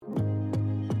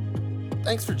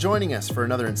Thanks for joining us for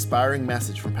another inspiring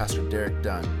message from Pastor Derek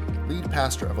Dunn, lead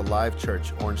pastor of Alive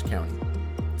Church, Orange County.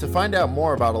 To find out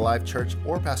more about Alive Church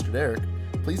or Pastor Derek,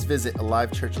 please visit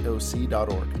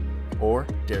alivechurchoc.org or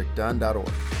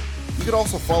derekdunn.org. You could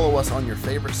also follow us on your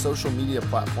favorite social media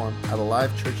platform at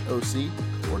Alive Church OC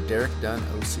or Derek Dunn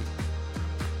OC.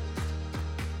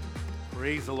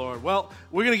 Praise the Lord. Well,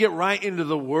 we're going to get right into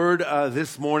the Word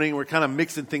this morning. We're kind of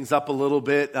mixing things up a little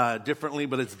bit differently,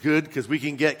 but it's good because we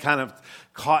can get kind of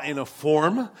caught in a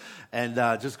form and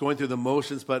just going through the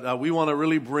motions. But we want to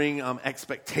really bring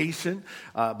expectation.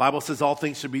 Bible says all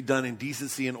things should be done in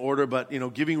decency and order, but,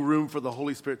 giving room for the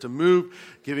Holy Spirit to move,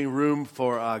 giving room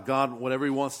for God, whatever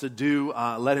He wants to do,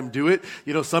 let Him do it.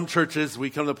 Some churches, we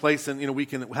come to a place and, we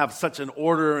can have such an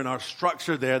order in our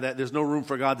structure there that there's no room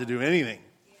for God to do anything.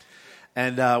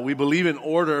 And we believe in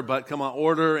order, but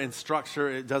order and structure,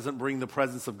 it doesn't bring the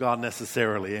presence of God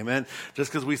necessarily, amen? Just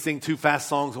because we sing 2 fast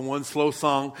songs and 1 slow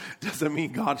song doesn't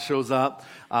mean God shows up.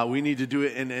 We need to do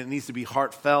it, and it needs to be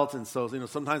heartfelt. And so,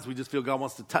 sometimes we just feel God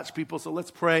wants to touch people, so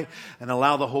let's pray and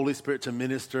allow the Holy Spirit to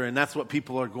minister. And that's what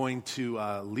people are going to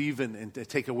leave and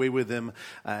take away with them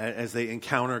as they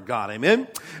encounter God, amen?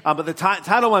 But the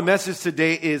title of my message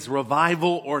today is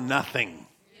Revival or Nothing.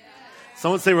 Yes.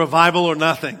 Someone say Revival or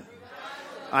Nothing.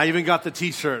 I even got the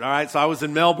t-shirt, all right? So I was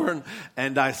in Melbourne,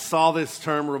 and I saw this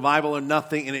term, revival or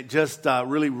nothing, and it just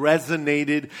really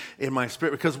resonated in my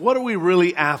spirit. Because what are we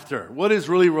really after? What is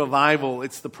really revival?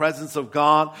 It's the presence of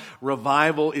God.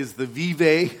 Revival is the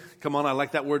vive. Come on, I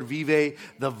like that word, vive,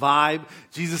 the vibe.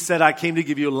 Jesus said, I came to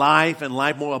give you life and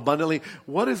life more abundantly.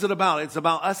 What is it about? It's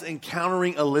about us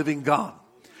encountering a living God.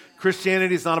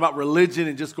 Christianity is not about religion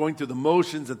and just going through the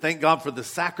motions, and thank God for the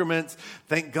sacraments,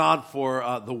 thank God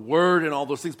for the word and all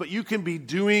those things. But you can be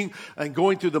doing and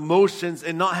going through the motions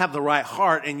and not have the right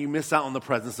heart, and you miss out on the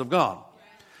presence of God.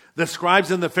 The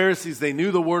scribes and the Pharisees, they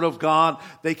knew the word of God.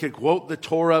 They could quote the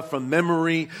Torah from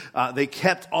memory. They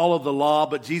kept all of the law,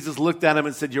 but Jesus looked at them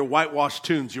and said, you're whitewashed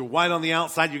tombs. You're white on the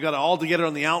outside. You got it all together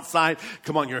on the outside.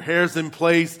 Come on, your hair's in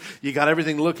place. You got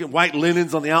everything looking, white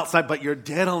linens on the outside, but you're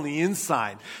dead on the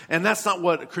inside. And that's not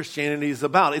what Christianity is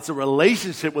about. It's a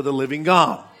relationship with a living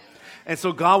God. And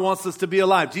so God wants us to be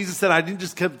alive. Jesus said, I didn't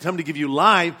just come to give you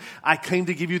life. I came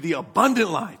to give you the abundant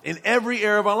life in every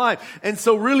area of our life. And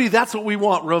so really that's what we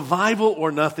want, revival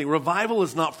or nothing. Revival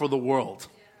is not for the world.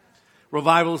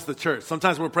 Revival is the church.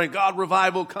 Sometimes we're praying, God,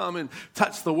 revival, come and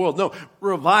touch the world. No,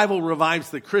 revival revives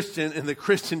the Christian, and the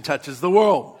Christian touches the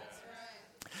world.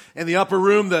 In the upper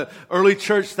room, the early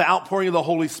church, the outpouring of the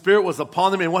Holy Spirit was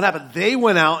upon them. And what happened? They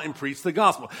went out and preached the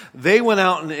gospel. They went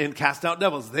out and cast out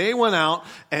devils. They went out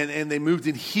and they moved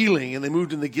in healing, and they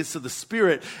moved in the gifts of the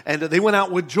Spirit. And they went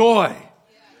out with joy.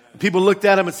 People looked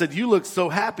at them and said, you look so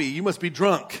happy. You must be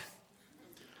drunk.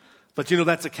 But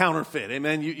that's a counterfeit.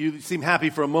 Amen. You seem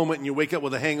happy for a moment, and you wake up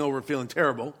with a hangover feeling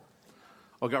terrible.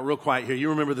 Oh, it got real quiet here.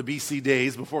 You remember the BC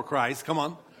days before Christ. Come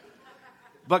on.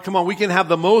 But come on, we can have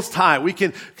the Most High. We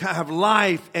can have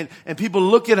life. And people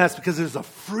look at us because there's a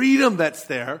freedom that's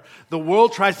there. The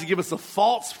world tries to give us a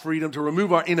false freedom to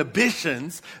remove our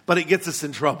inhibitions, but it gets us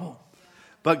in trouble.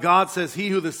 But God says, he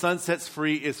who the Son sets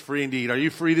free is free indeed. Are you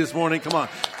free this morning? Come on,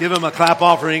 give Him a clap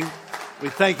offering. We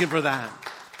thank Him for that.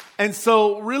 And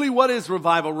so really, what is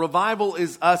revival? Revival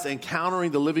is us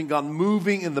encountering the living God,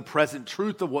 moving in the present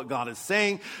truth of what God is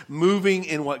saying, moving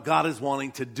in what God is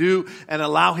wanting to do, and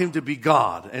allow Him to be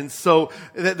God. And so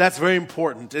that's very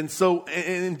important. And so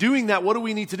in doing that, what do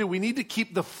we need to do? We need to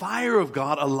keep the fire of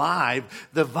God alive,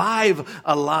 the vibe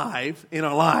alive in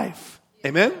our life.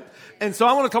 Amen? And so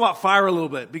I want to talk about fire a little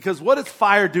bit, because what does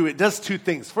fire do? It does 2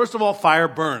 things. First of all, fire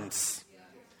burns.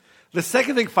 The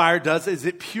second thing fire does is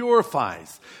it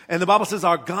purifies. And the Bible says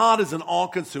our God is an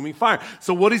all-consuming fire.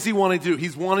 So what does He want to do?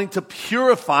 He's wanting to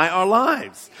purify our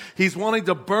lives. He's wanting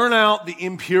to burn out the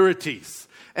impurities.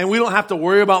 And we don't have to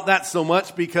worry about that so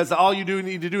much, because all you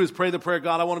need to do is pray the prayer,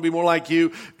 God, I want to be more like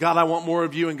you. God, I want more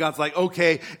of you. And God's like,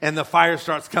 okay. And the fire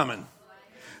starts coming.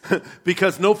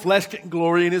 Because no flesh can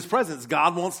glory in His presence.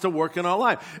 God wants to work in our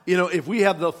life. If we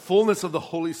have the fullness of the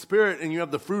Holy Spirit and you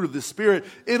have the fruit of the Spirit,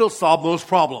 it'll solve most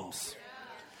problems.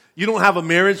 You don't have a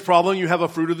marriage problem, you have a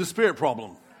fruit of the Spirit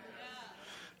problem.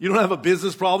 You don't have a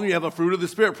business problem, you have a fruit of the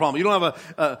Spirit problem. You don't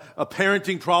have a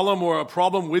parenting problem or a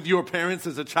problem with your parents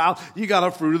as a child. You got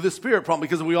a fruit of the Spirit problem,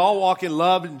 because we all walk in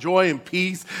love and joy and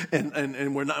peace,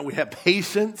 and we have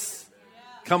patience.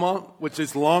 Come on, which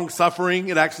is long suffering.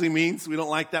 It actually means, we don't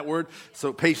like that word.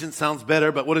 So patience sounds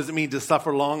better, but what does it mean to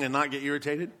suffer long and not get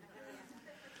irritated?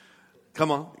 Come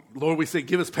on, Lord, we say,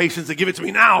 give us patience and give it to me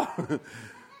now.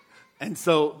 And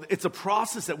so it's a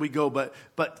process that we go,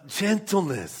 but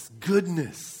gentleness,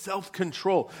 goodness,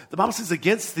 self-control. The Bible says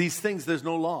against these things, there's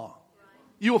no law.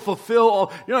 You will fulfill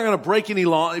all, you're not going to break any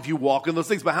law if you walk in those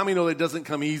things, but how many know that it doesn't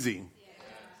come easy?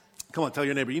 Come on, tell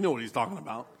your neighbor, you know what he's talking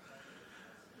about.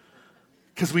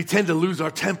 Because we tend to lose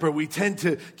our temper. We tend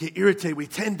to get irritated. We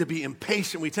tend to be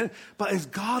impatient. But as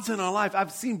God's in our life,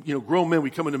 I've seen, grown men,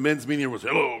 we come into men's meeting and we're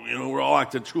saying, hello, we're all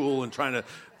acting cool and trying to,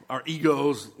 our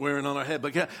egos wearing on our head.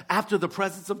 But after the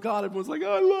presence of God, everyone's like,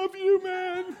 I love you,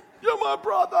 man. You're my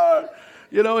brother.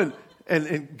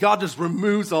 And God just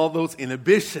removes all those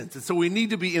inhibitions. And so we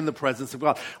need to be in the presence of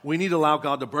God. We need to allow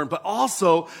God to burn. But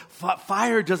also,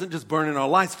 fire doesn't just burn in our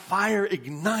lives. Fire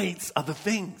ignites other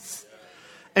things.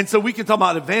 And so we can talk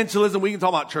about evangelism, we can talk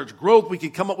about church growth, we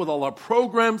can come up with all our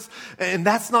programs, and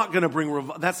that's not going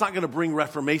to bring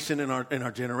reformation in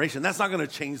our generation. That's not going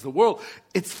to change the world.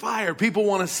 It's fire. People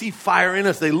want to see fire in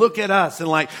us. They look at us and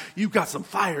like, you've got some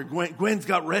fire. Gwen's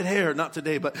got red hair, not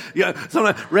today, but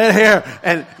some red hair,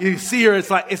 and you see her. It's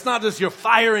like it's not just your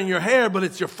fire in your hair, but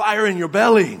it's your fire in your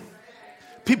belly.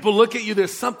 People look at you.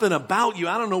 There's something about you.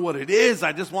 I don't know what it is.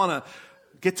 I just want to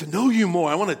get to know you more.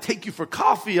 I want to take you for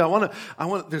coffee.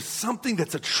 There's something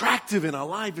that's attractive in our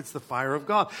life. It's the fire of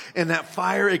God. And that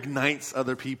fire ignites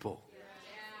other people.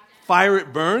 Fire,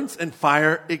 it burns, and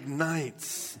fire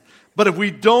ignites. But if we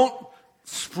don't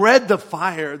spread the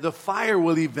fire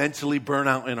will eventually burn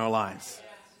out in our lives.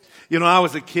 I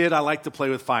was a kid. I liked to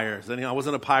play with fires. And I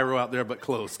wasn't a pyro out there, but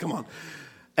close. Come on.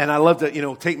 And I loved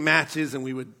to, take matches, and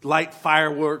we would light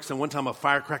fireworks. And one time a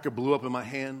firecracker blew up in my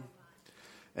hand.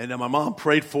 And my mom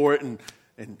prayed for it, and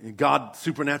God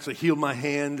supernaturally healed my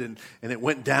hand, and it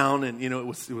went down, and it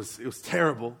was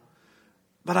terrible.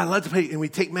 But I loved to play, and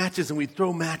we'd take matches and we'd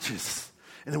throw matches,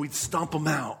 and then we'd stomp them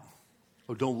out.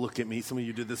 Oh, don't look at me. Some of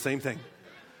you did the same thing.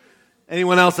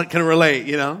 Anyone else that can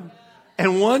relate,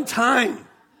 And one time,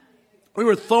 we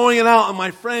were throwing it out, and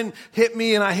my friend hit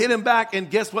me, and I hit him back,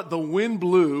 and guess what? The wind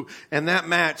blew, and that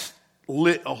match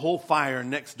lit a whole fire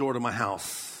next door to my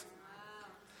house.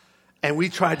 And we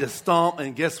tried to stomp,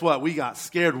 and guess what? We got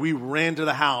scared. We ran to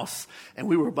the house, and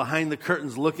we were behind the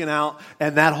curtains looking out,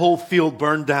 and that whole field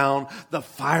burned down. The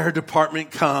fire department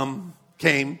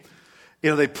came.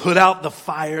 They put out the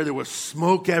fire. There was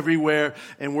smoke everywhere,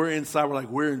 and we're inside. We're like,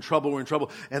 we're in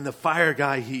trouble. And the fire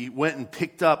guy, he went and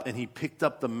picked up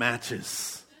the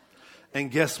matches. And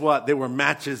guess what? They were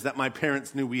matches that my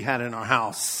parents knew we had in our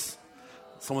house.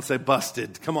 Someone say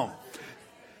busted. Come on.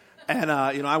 And,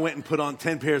 I went and put on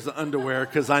 10 pairs of underwear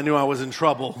because I knew I was in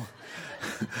trouble.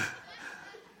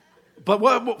 But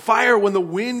what fire, when the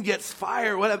wind gets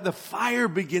fire, the fire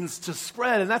begins to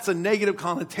spread. And that's a negative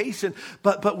connotation.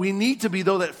 But we need to be,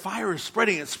 though, that fire is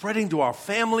spreading. It's spreading to our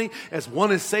family. As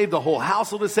one is saved, the whole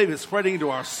household is saved. It's spreading into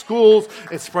our schools.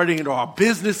 It's spreading into our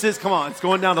businesses. Come on, it's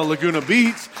going down to Laguna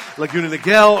Beach, Laguna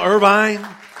Niguel, Irvine.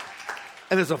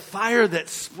 And there's a fire that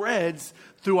spreads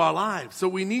through our lives. So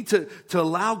we need to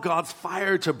allow God's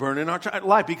fire to burn in our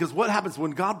life, because what happens when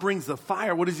God brings the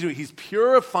fire? What is he doing? He's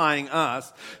purifying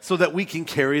us so that we can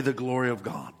carry the glory of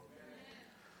God.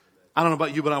 I don't know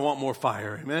about you, but I want more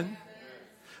fire. Amen?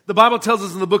 The Bible tells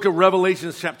us in the book of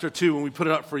Revelation, chapter 2, when we put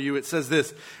it up for you, it says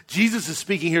this. Jesus is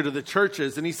speaking here to the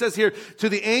churches, and he says here, to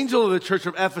the angel of the church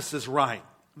of Ephesus write,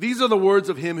 these are the words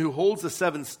of him who holds the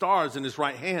 7 stars in his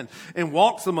right hand and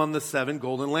walks among the 7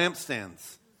 golden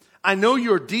lampstands. I know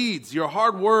your deeds, your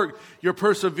hard work, your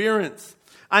perseverance.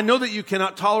 I know that you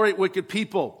cannot tolerate wicked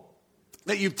people,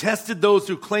 that you've tested those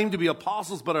who claim to be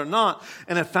apostles but are not,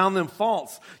 and have found them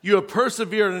false. You have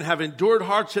persevered and have endured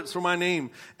hardships for my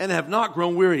name, and have not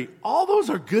grown weary. All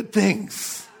those are good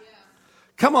things.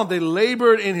 Come on, they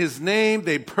labored in his name,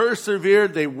 they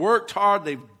persevered, they worked hard,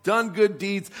 they've done good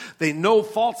deeds. They know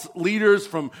false leaders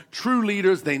from true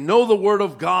leaders. They know the word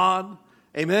of God.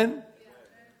 Amen?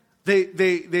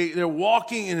 They're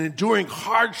walking and enduring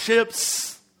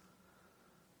hardships.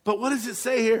 But what does it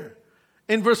say here?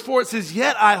 In verse 4 it says,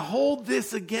 yet I hold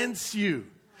this against you.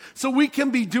 So we can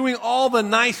be doing all the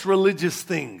nice religious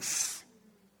things.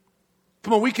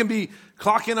 Come on, we can be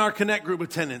clocking our connect group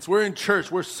attendance. We're in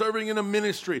church. We're serving in a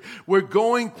ministry. We're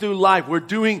going through life. We're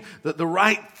doing the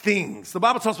right things. The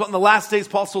Bible talks about in the last days,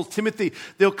 Paul told Timothy,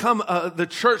 the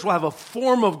church will have a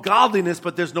form of godliness,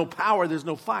 but there's no power, there's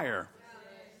no fire.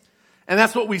 And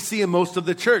that's what we see in most of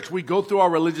the church. We go through our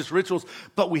religious rituals,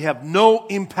 but we have no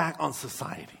impact on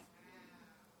society.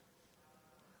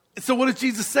 And so what does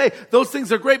Jesus say? Those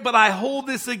things are great, but I hold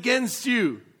this against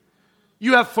you.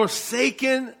 You have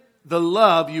forsaken the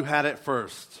love you had at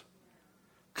first.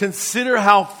 Consider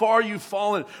how far you've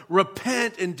fallen.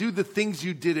 Repent and do the things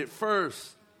you did at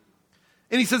first.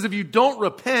 And he says, if you don't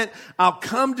repent, I'll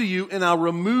come to you and I'll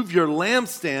remove your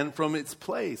lampstand from its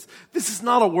place. This is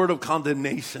not a word of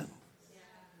condemnation.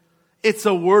 It's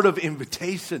a word of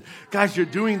invitation. Guys, you're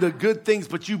doing the good things,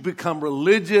 but you become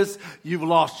religious. You've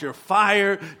lost your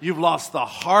fire. You've lost the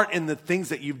heart in the things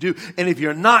that you do. And if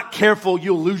you're not careful,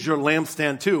 you'll lose your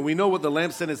lampstand too. We know what the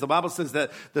lampstand is. The Bible says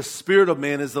that the spirit of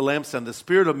man is the lampstand. The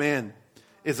spirit of man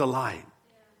is a light.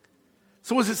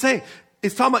 So what does it say?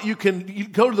 It's talking about you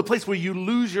go to the place where you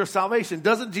lose your salvation.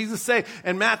 Doesn't Jesus say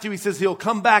in Matthew, he says he'll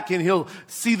come back and he'll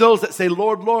see those that say,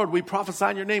 Lord, Lord, we prophesy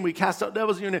in your name. We cast out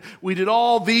devils in your name. We did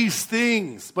all these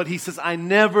things. But he says, I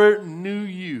never knew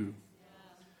you.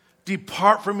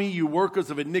 Depart from me, you workers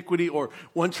of iniquity. Or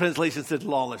one translation said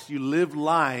lawless. You live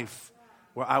life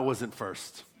where I wasn't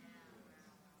first.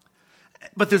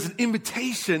 But there's an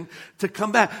invitation to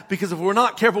come back, because if we're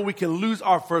not careful, we can lose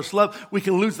our first love. We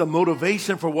can lose the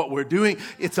motivation for what we're doing.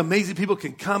 It's amazing. People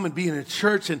can come and be in a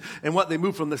church and what they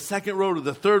move from the second row to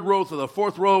the third row to the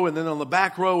fourth row and then on the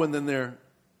back row and then they're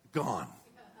gone.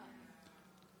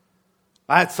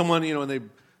 I had someone, and they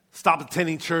stopped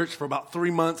attending church for about 3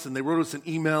 months and they wrote us an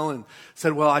email and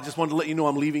said, well, I just wanted to let you know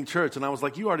I'm leaving church. And I was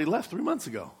like, you already left 3 months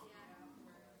ago.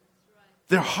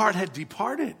 Their heart had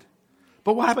departed.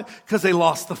 But what happened? Because they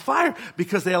lost the fire,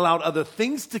 because they allowed other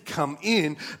things to come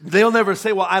in. They'll never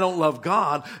say, well, I don't love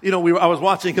God. I was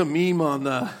watching a meme on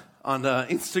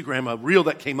Instagram, a reel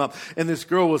that came up, and this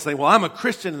girl was saying, well, I'm a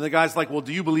Christian. And the guy's like, well,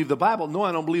 do you believe the Bible? No,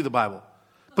 I don't believe the Bible.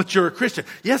 But you're a Christian.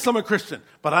 Yes, I'm a Christian,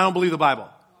 but I don't believe the Bible.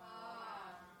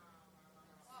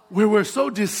 Where we're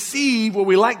so deceived, where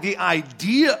we like the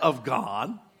idea of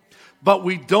God, but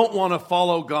we don't want to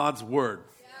follow God's word.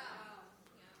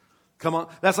 Come on.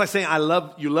 That's like saying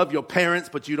you love your parents,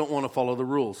 but you don't want to follow the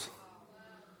rules.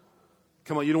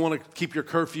 Come on, you don't want to keep your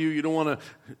curfew. You don't want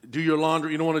to do your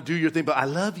laundry. You don't want to do your thing, but I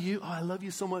love you. Oh, I love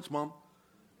you so much, Mom.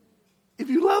 If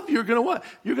you love, you're going to what?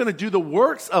 You're going to do the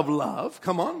works of love.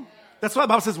 Come on. That's why the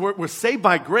Bible says we're saved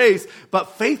by grace,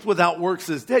 but faith without works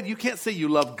is dead. You can't say you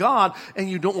love God and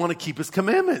you don't want to keep his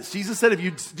commandments. Jesus said if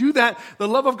you do that, the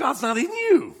love of God's not in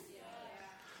you.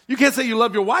 You can't say you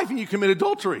love your wife and you commit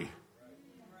adultery.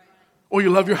 Or you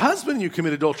love your husband and you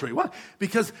commit adultery. Why?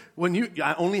 Because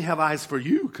I only have eyes for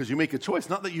you because you make a choice.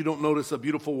 Not that you don't notice a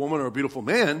beautiful woman or a beautiful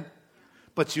man,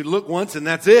 but you look once and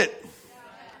that's it.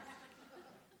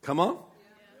 Come on.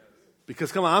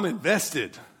 Because come on, I'm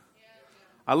invested.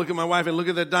 I look at my wife and look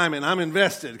at that diamond. I'm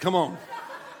invested. Come on.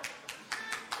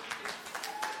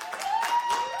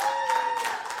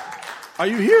 Are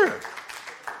you here?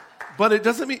 But it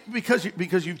doesn't mean because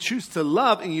you choose to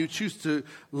love and you choose to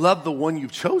love the one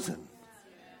you've chosen.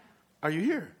 Are you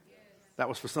here? That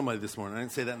was for somebody this morning. I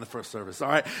didn't say that in the first service. All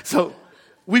right. So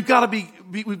we've got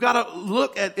to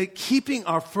look at keeping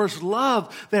our first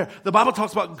love there. The Bible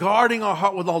talks about guarding our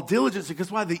heart with all diligence, because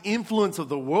why? The influence of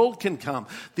the world can come.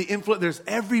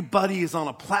 Everybody is on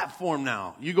a platform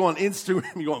now. You go on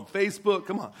Instagram, you go on Facebook.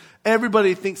 Come on.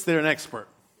 Everybody thinks they're an expert.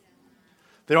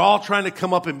 They're all trying to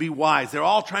come up and be wise. They're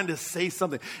all trying to say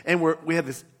something. And we have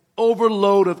this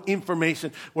overload of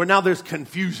information where now there's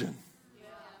confusion.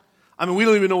 I mean, we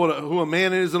don't even know who a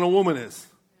man is and a woman is.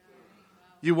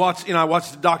 I watched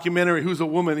the documentary, Who's a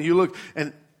Woman? And you look,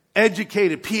 and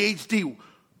educated, PhD,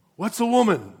 what's a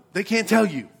woman? They can't tell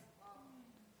you.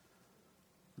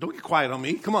 Don't get quiet on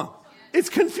me. Come on. It's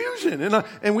confusion.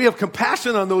 And we have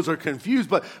compassion on those who are confused.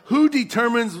 But who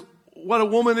determines what a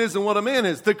woman is and what a man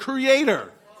is? The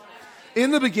Creator.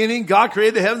 In the beginning, God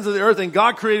created the heavens and the earth, and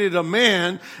God created a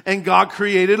man, and God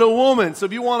created a woman. So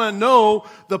if you want to know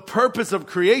the purpose of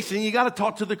creation, you got to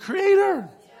talk to the Creator.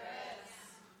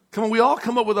 Come on, we all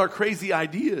come up with our crazy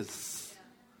ideas.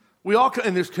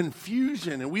 And there's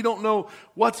confusion, and we don't know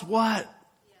what's what.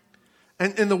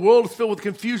 And the world is filled with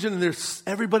confusion, and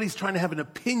everybody's trying to have an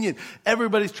opinion.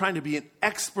 Everybody's trying to be an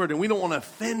expert, and we don't want to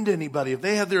offend anybody. If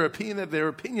they have their opinion, they have their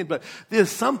opinion. But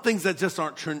there's some things that just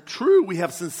aren't true. We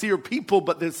have sincere people,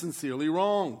 but they're sincerely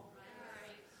wrong.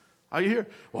 Are you here?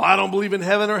 Well, I don't believe in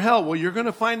heaven or hell. Well, you're going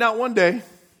to find out one day.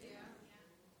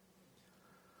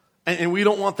 And we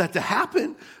don't want that to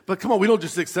happen. But come on, we don't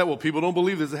just accept, well, people don't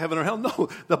believe there's a heaven or hell. No,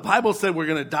 the Bible said we're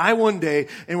going to die one day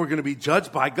and we're going to be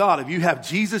judged by God. If you have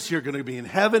Jesus, you're going to be in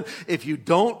heaven. If you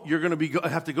don't, you're going to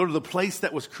have to go to the place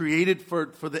that was created for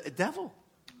the devil.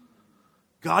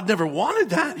 God never wanted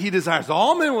that. He desires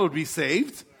all men would be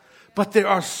saved. But there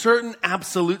are certain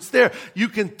absolutes there. You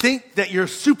can think that you're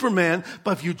Superman,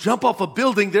 but if you jump off a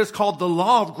building, there's called the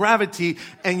law of gravity,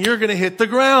 and you're going to hit the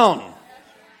ground.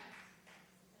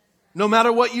 No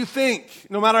matter what you think,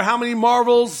 no matter how many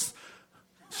Marvel's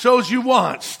shows you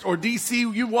watched or DC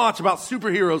you watch about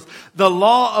superheroes, the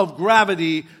law of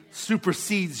gravity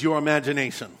supersedes your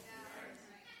imagination.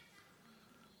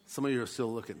 Some of you are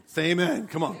still looking. Say amen.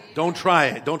 Come on. Don't try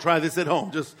it. Don't try this at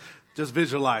home. Just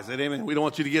visualize it. Amen. We don't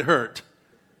want you to get hurt.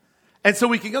 And so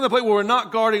we can get to the point where we're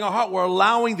not guarding our heart. We're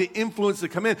allowing the influence to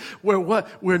come in.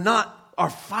 Our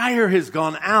fire has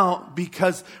gone out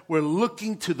because we're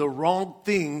looking to the wrong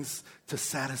things to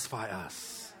satisfy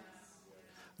us.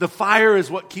 The fire is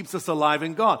what keeps us alive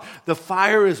in God. The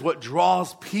fire is what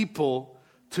draws people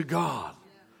to God.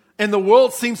 And the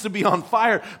world seems to be on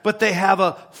fire, but they have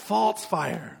a false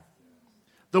fire.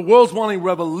 The world's wanting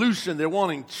revolution. They're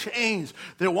wanting change.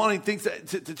 They're wanting things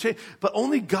to change. But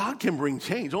only God can bring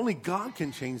change. Only God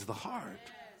can change the heart.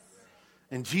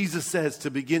 And Jesus says to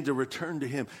begin to return to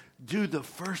Him, do the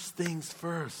first things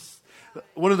first.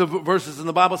 One of the verses in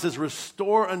the Bible says,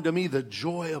 restore unto me the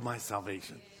joy of my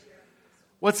salvation.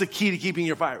 What's the key to keeping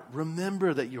your fire?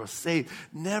 Remember that you're saved.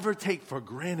 Never take for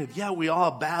granted. Yeah, we all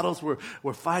have battles.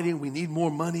 We're fighting. We need more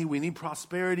money. We need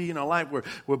prosperity in our life.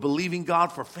 We're believing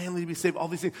God for family to be saved, all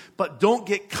these things. But don't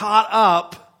get caught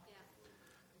up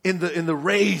in the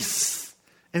race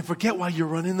and forget why you're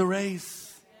running the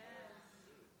race.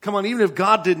 Come on, even if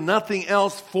God did nothing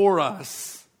else for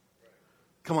us,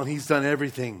 come on, He's done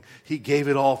everything. He gave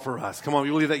it all for us. Come on,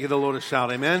 you believe that? Give the Lord a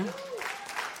shout. Amen?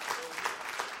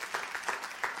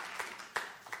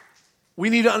 We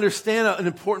need to understand an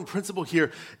important principle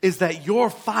here is that your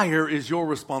fire is your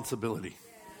responsibility.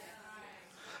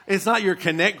 It's not your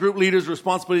Connect group leader's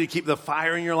responsibility to keep the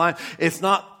fire in your life. It's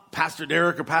not Pastor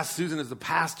Derek or Pastor Susan as the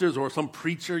pastors or some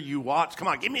preacher you watch. Come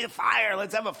on, give me a fire.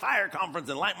 Let's have a fire conference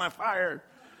and light my fire.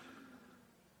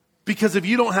 Because if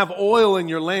you don't have oil in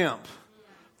your lamp,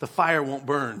 the fire won't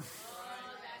burn.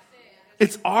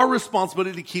 It's our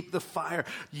responsibility to keep the fire.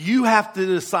 You have to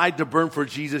decide to burn for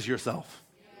Jesus yourself.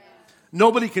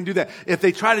 Nobody can do that. If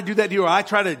they try to do that to you, or I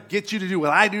try to get you to do what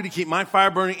I do to keep my fire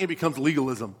burning, it becomes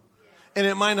legalism. And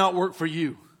it might not work for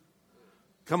you.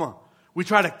 Come on. We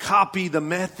try to copy the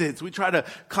methods. We try to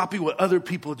copy what other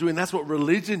people are doing. That's what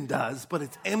religion does, but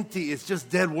it's empty. It's just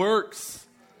dead works.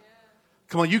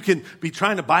 Come on, you can be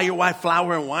trying to buy your wife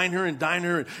flour and wine her and dine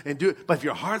her and do it. But if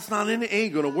your heart's not in it, it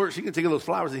ain't going to work. She can take those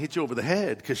flowers and hit you over the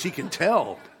head because she can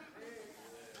tell.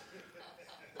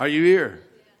 Are you here?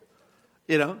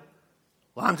 You know?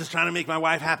 Well, I'm just trying to make my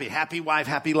wife happy. Happy wife,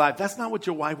 happy life. That's not what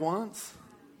your wife wants.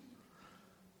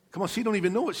 Come on, she don't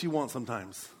even know what she wants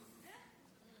sometimes.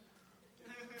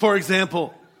 For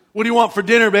example, what do you want for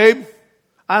dinner, babe?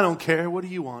 I don't care. What do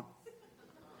you want?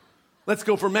 Let's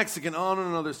go for Mexican. Oh,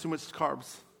 no, there's too much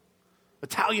carbs.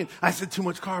 Italian. I said too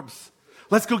much carbs.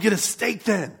 Let's go get a steak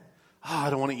then. Oh, I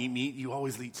don't want to eat meat. You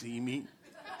always eat meat.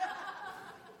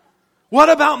 What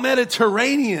about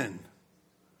Mediterranean?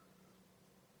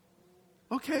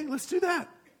 Okay, let's do that.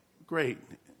 Great.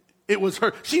 It was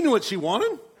her. She knew what she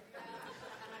wanted.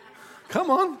 Come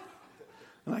on.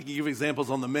 And I can give examples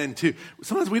on the men too.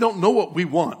 Sometimes we don't know what we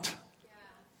want.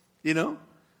 You know?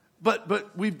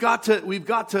 But we've got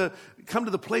to come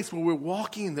to the place where we're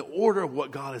walking in the order of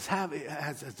what God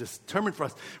has determined for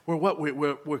us.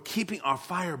 We're keeping our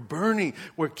fire burning.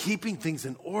 We're keeping things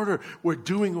in order. We're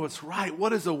doing what's right. What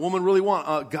does a woman really want?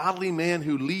 A godly man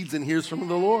who leads and hears from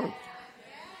the Lord.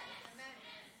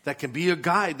 That can be a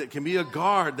guide, that can be a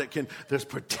guard, there's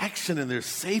protection and there's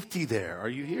safety there. Are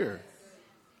you here?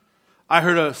 I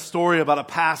heard a story about a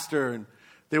pastor, and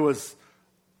there was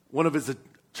one of his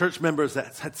church members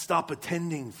that had stopped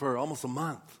attending for almost a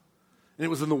month. And it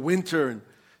was in the winter, and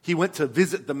he went to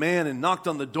visit the man and knocked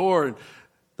on the door, and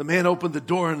the man opened the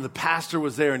door, and the pastor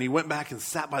was there, and he went back and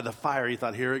sat by the fire. He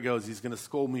thought, here it goes. He's going to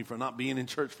scold me for not being in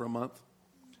church for a month.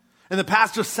 And the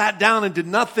pastor sat down and did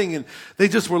nothing, and they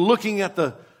just were looking at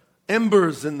the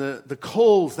embers and the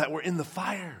coals that were in the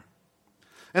fire.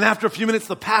 And after a few minutes,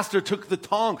 the pastor took the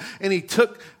tong and he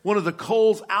took one of the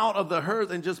coals out of the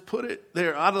hearth and just put it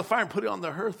there out of the fire and put it on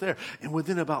the hearth there. And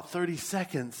within about 30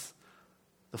 seconds,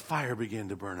 the fire began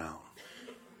to burn out.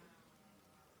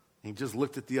 He just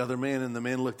looked at the other man, and the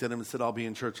man looked at him and said, I'll be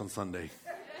in church on Sunday.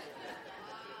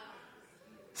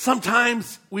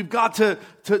 Sometimes we've got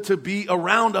to be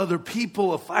around other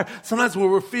people of fire. Sometimes where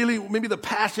we're feeling, maybe the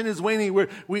passion is waning,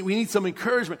 we need some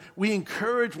encouragement. We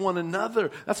encourage one another.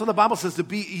 That's what the Bible says, to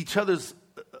be each other's,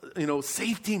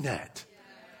 safety net.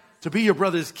 To be your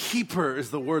brother's keeper is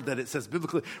the word that it says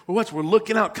biblically. We're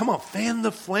looking out. Come on, fan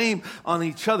the flame on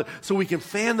each other so we can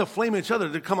fan the flame on each other.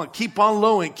 To come on, keep on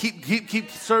lowing. Keep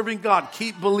serving God.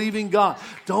 Keep believing God.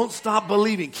 Don't stop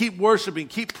believing. Keep worshiping.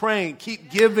 Keep praying.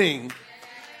 Keep giving.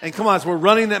 And come on, as we're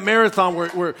running that marathon,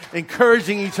 we're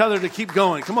encouraging each other to keep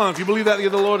going. Come on, if you believe that,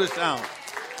 give the Lord a shout.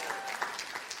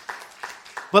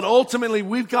 But ultimately,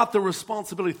 we've got the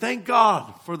responsibility. Thank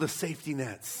God for the safety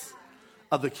nets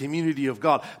of the community of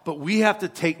God. But we have to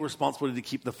take responsibility to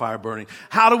keep the fire burning.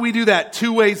 How do we do that?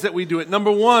 2 ways that we do it.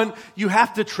 Number one, you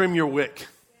have to trim your wick.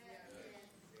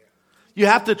 You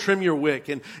have to trim your wick.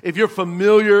 And if you're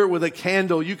familiar with a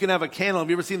candle, you can have a candle. Have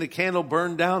you ever seen the candle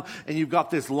burn down and you've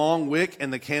got this long wick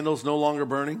and the candle's no longer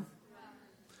burning?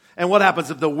 And what happens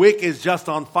if the wick is just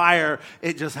on fire?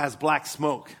 It just has black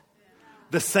smoke.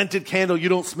 The scented candle, you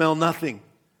don't smell nothing.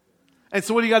 And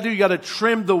so what do you got to do? You got to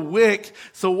trim the wick.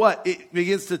 So what? It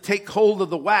begins to take hold of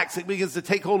the wax. It begins to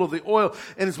take hold of the oil.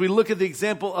 And as we look at the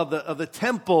example of the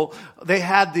temple, they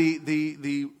had the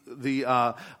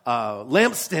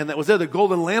lampstand that was there, the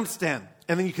golden lampstand.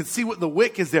 And then you can see what the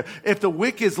wick is there. If the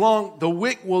wick is long, the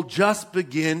wick will just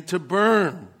begin to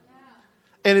burn.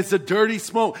 And it's a dirty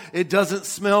smoke. It doesn't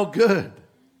smell good.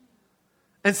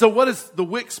 And so what does the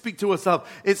wick speak to us of?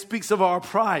 It speaks of our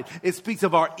pride. It speaks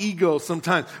of our ego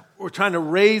sometimes. We're trying to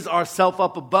raise ourselves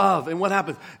up above. And what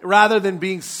happens? Rather than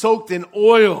being soaked in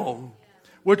oil,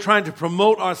 we're trying to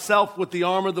promote ourselves with the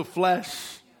arm of the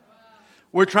flesh.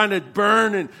 We're trying to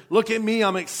burn and look at me,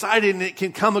 I'm excited, and it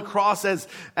can come across as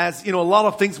a lot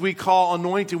of things we call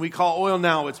anointing, we call oil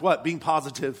now. It's what? Being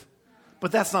positive.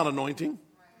 But that's not anointing.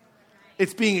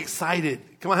 It's being excited.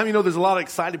 Come on, how many know there's a lot of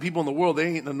excited people in the world? They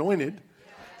ain't anointed.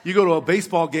 You go to a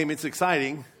baseball game, it's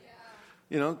exciting,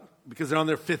 because they're on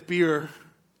their 5th beer.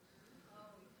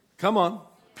 Come on.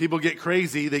 People get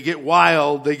crazy. They get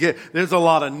wild. There's a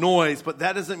lot of noise, but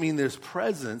that doesn't mean there's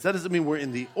presence. That doesn't mean we're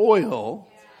in the oil.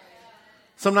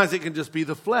 Sometimes it can just be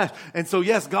the flesh. And so,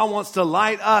 yes, God wants to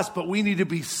light us, but we need to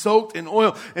be soaked in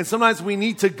oil. And sometimes we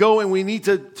need to go and we need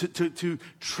to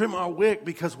trim our wick,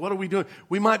 because what are we doing?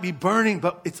 We might be burning,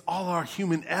 but it's all our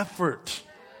human effort.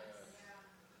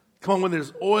 Come on, when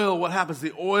there's oil, what happens?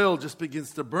 The oil just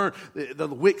begins to burn. The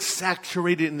wick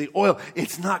saturated in the oil.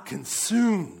 It's not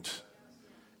consumed.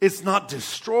 It's not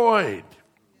destroyed.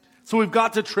 So we've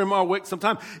got to trim our wick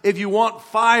sometimes. If you want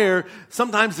fire,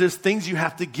 sometimes there's things you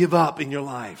have to give up in your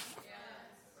life.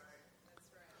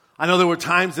 I know there were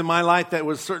times in my life that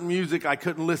was certain music I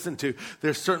couldn't listen to.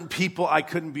 There's certain people I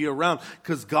couldn't be around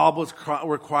because God was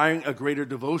requiring a greater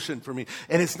devotion for me.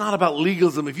 And it's not about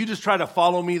legalism. If you just try to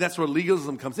follow me, that's where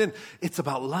legalism comes in. It's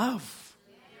about love.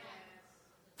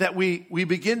 That we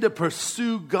begin to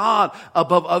pursue God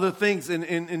above other things.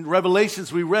 In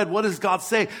Revelations, we read, what does God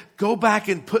say? Go back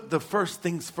and put the first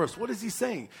things first. What is he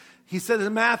saying? He said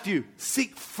in Matthew,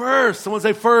 seek first. Someone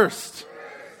say first.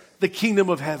 The kingdom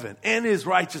of heaven and his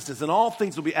righteousness, and all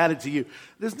things will be added to you.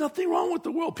 There's nothing wrong with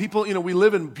the world. People, we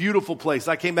live in a beautiful place.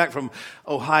 I came back from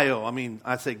Ohio.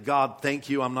 I say, God, thank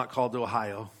you. I'm not called to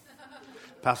Ohio.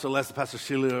 Pastor Les and Pastor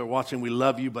Sheila are watching. We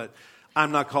love you, but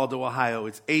I'm not called to Ohio.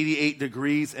 It's 88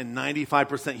 degrees and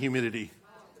 95% humidity.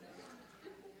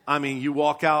 You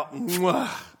walk out,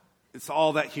 it's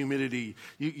all that humidity.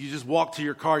 You just walk to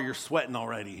your car, you're sweating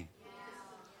already.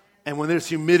 And when there's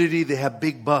humidity, they have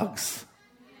big bugs.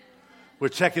 We're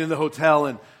checking in the hotel,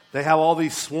 and they have all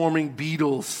these swarming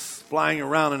beetles flying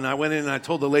around. And I went in and I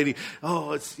told the lady,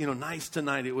 it's, nice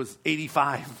tonight. It was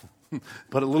 85,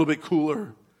 but a little bit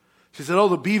cooler. She said,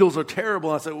 the beetles are terrible.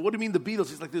 I said, well, what do you mean the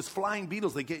beetles? She's like, there's flying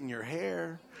beetles. They get in your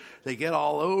hair. They get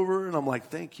all over. And I'm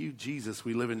like, thank you, Jesus.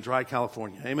 We live in dry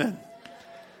California. Amen.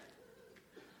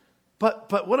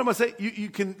 But what am I saying? You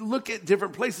can look at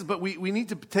different places, but we need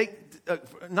to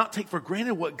not take for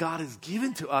granted what God has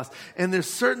given to us. And there's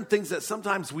certain things that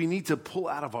sometimes we need to pull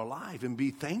out of our life and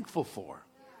be thankful for.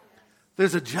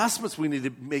 There's adjustments we need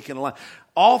to make in our life.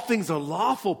 All things are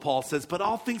lawful, Paul says, but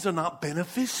all things are not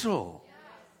beneficial.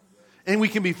 And we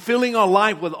can be filling our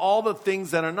life with all the things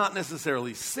that are not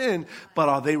necessarily sin, but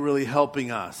are they really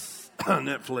helping us?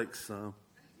 Netflix.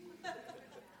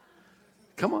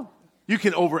 Come on. You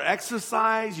can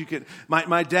over-exercise.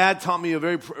 My dad taught me a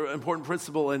very important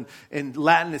principle in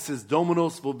Latin. It says,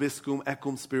 Dominus vobiscum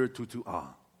ecum spiritu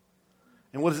tua.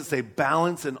 And what does it say?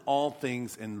 Balance in all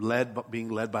things and being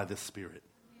led by the Spirit.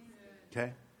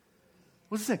 Okay?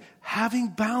 What does it say? Having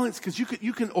balance, because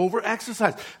you can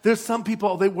over-exercise. There's some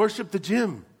people, they worship the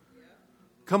gym.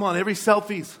 Come on, every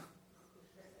selfies.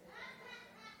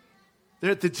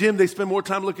 They're at the gym, they spend more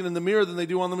time looking in the mirror than they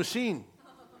do on the machine.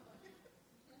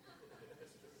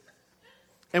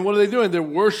 And what are they doing? They're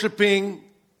worshiping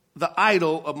the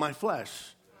idol of my flesh.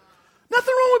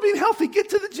 Nothing wrong with being healthy. Get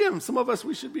to the gym. Some of us,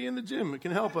 we should be in the gym. It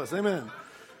can help us. Amen.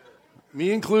 Me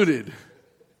included.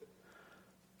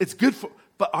 It's good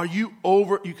but you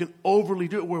can overly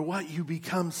do it where what? You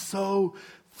become so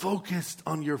focused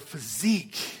on your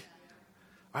physique.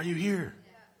 Are you here?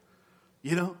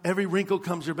 Every wrinkle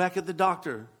comes, you're back at the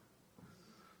doctor.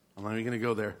 I'm not even going to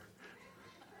go there.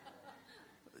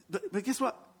 But guess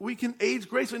what? We can age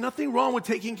gracefully. Nothing wrong with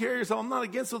taking care of yourself. I'm not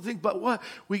against those things. But what?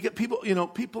 We get people,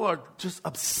 people are just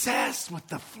obsessed with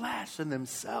the flesh and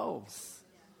themselves.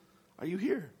 Are you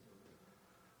here?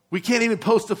 We can't even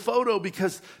post a photo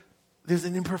because there's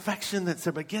an imperfection that's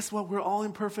there. But guess what? We're all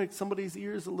imperfect. Somebody's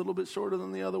ear is a little bit shorter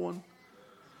than the other one.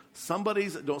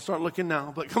 Don't start looking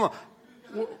now, but come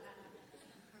on.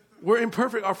 We're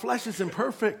imperfect. Our flesh is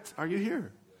imperfect. Are you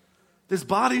here? This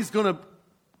body's going to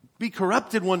be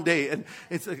corrupted one day, and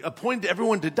it's appointed to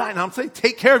everyone to die. Now I'm saying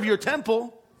take care of your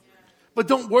temple, but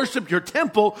don't worship your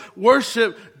temple.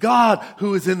 Worship God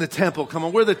who is in the temple. Come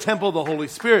on, we're the temple of the Holy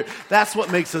Spirit. That's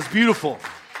what makes us beautiful.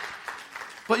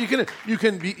 But you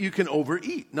can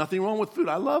overeat. Nothing wrong with food.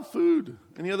 I love food.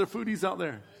 Any other foodies out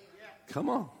there? Come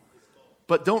on.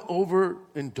 But don't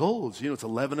overindulge. It's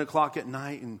 11 o'clock at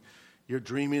night and you're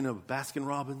dreaming of Baskin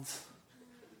Robbins.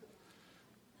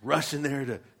 Rush in there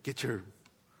to get your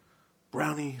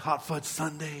brownie hot fudge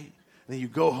sundae. And then you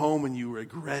go home and you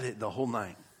regret it the whole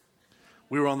night.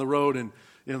 We were on the road and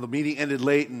the meeting ended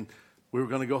late and we were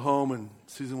going to go home and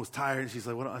Susan was tired. And she's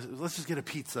like, let's just get a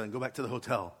pizza and go back to the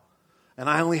hotel. And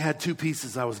I only had 2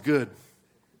 pieces. I was good.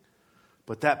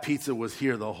 But that pizza was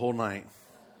here the whole night.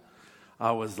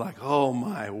 I was like, oh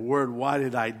my word, why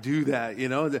did I do that?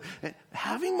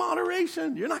 Having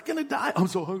moderation, you're not going to die. I'm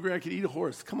so hungry I could eat a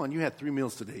horse. Come on, you had 3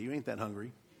 meals today. You ain't that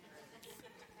hungry.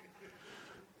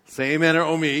 Say amen or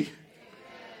oh me.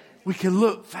 We can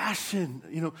look fashion,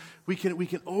 we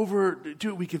can overdo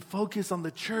it. We can focus on the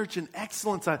church and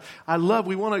excellence.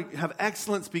 We want to have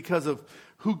excellence because of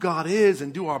who God is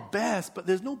and do our best, but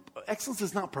excellence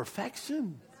is not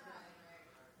perfection.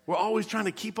 We're always trying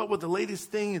to keep up with the latest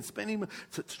thing and spending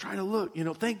to try to look.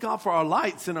 Thank God for our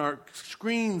lights and our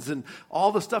screens and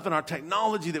all the stuff in our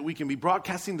technology that we can be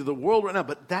broadcasting to the world right now.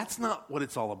 But that's not what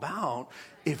it's all about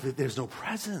if there's no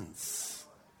presence.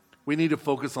 We need to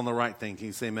focus on the right thing. Can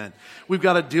you say amen? We've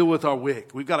got to deal with our wick.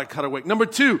 We've got to cut our wick. Number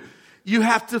 2, you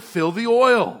have to fill the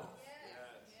oil.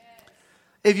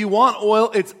 If you want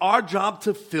oil, it's our job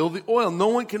to fill the oil. No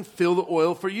one can fill the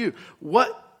oil for you.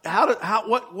 What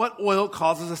oil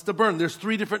causes us to burn? There's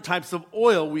 3 different types of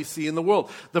oil we see in the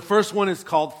world. The first one is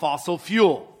called fossil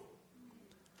fuel.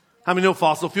 How many know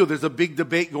fossil fuel? There's a big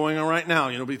debate going on right now,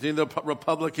 between the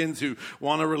Republicans who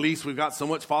want to release, we've got so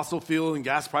much fossil fuel and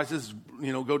gas prices,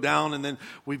 go down. And then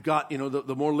we've got,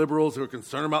 the more liberals who are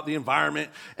concerned about the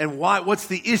environment. And why? What's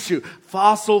the issue?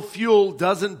 Fossil fuel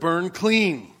doesn't burn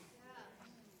clean.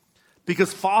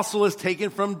 Because fossil is taken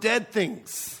from dead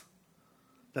things.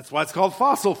 That's why it's called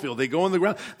fossil fuel. They go in the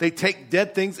ground, they take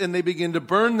dead things and they begin to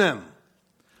burn them.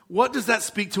 What does that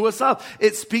speak to us of?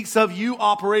 It speaks of you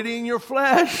operating in your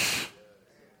flesh.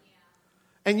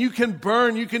 And you can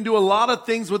do a lot of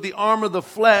things with the arm of the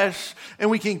flesh, and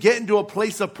we can get into a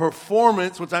place of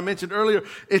performance, which I mentioned earlier.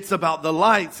 It's about the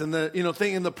lights and the,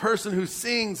 thing, and the person who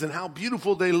sings and how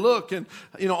beautiful they look and,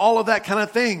 all of that kind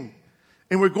of thing.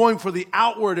 And we're going for the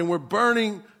outward and we're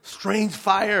burning strange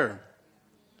fire.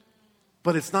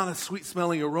 But it's not a sweet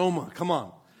smelling aroma. Come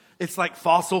on. It's like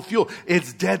fossil fuel.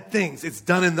 It's dead things. It's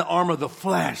done in the arm of the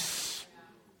flesh.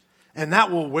 And that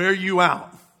will wear you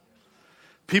out.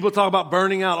 People talk about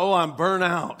burning out. Oh, I'm burnt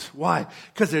out. Why?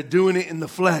 Because they're doing it in the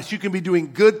flesh. You can be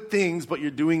doing good things, but you're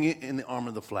doing it in the arm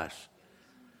of the flesh.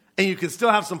 And you can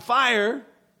still have some fire,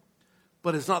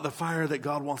 but it's not the fire that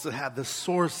God wants to have. The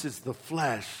source is the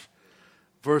flesh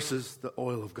versus the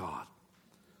oil of God.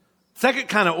 Second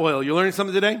kind of oil. You learning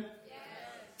something today? Yes.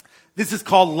 This is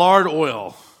called lard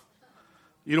oil.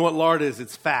 You know what lard is?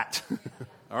 It's fat.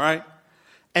 All right?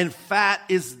 And fat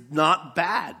is not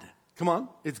bad. Come on.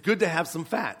 It's good to have some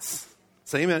fats.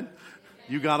 Say amen.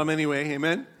 You got them anyway.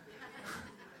 Amen.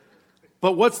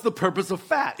 But what's the purpose of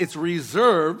fat? It's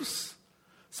reserves.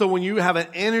 So when you have an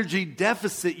energy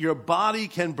deficit, your body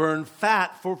can burn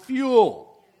fat for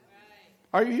fuel.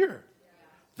 Are you here?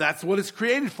 That's what it's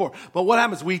created for. But what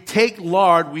happens? We take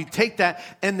lard, we take that,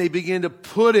 and they begin to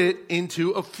put it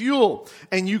into a fuel.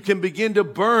 And you can begin to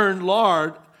burn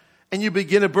lard, and you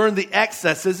begin to burn the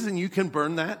excesses, and you can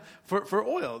burn that for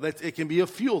oil. It can be a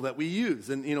fuel that we use.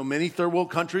 And, many third world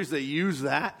countries, they use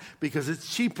that because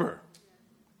it's cheaper.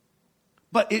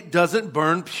 But it doesn't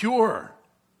burn pure.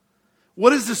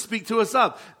 What does this speak to us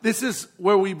of? This is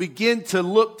where we begin to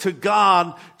look to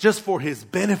God just for His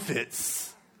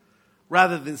benefits,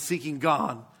 rather than seeking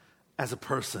God as a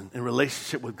person in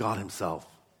relationship with God Himself.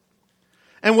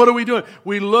 And what are we doing?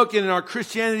 We look, and our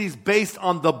Christianity is based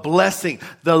on the blessing.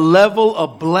 The level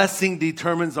of blessing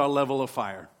determines our level of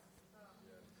fire.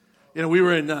 We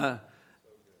were in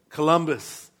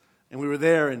Columbus, and we were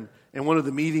there, and in one of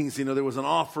the meetings, there was an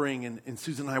offering, and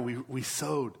Susan and I, we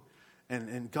sowed.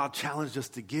 And God challenged us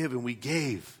to give, and we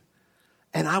gave.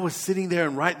 And I was sitting there,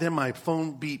 and right then my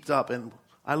phone beeped up, and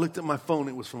I looked at my phone.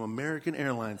 It was from American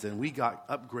Airlines, and we got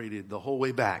upgraded the whole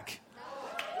way back.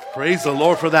 Praise the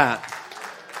Lord for that.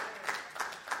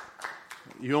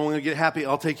 You don't want to get happy?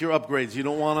 I'll take your upgrades. You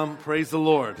don't want them? Praise the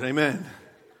Lord. Amen.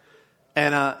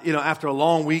 And, after a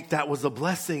long week, that was a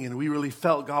blessing, and we really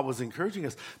felt God was encouraging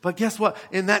us. But guess what?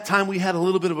 In that time, we had a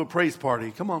little bit of a praise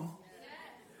party. Come on.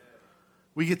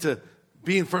 We get to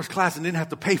be in first class and didn't have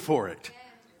to pay for it.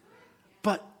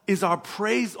 But is our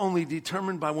praise only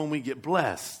determined by when we get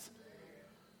blessed?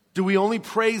 Do we only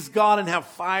praise God and have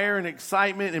fire and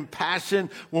excitement and passion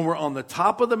when we're on the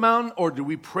top of the mountain, or do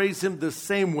we praise Him the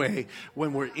same way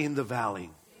when we're in the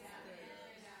valley?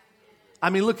 I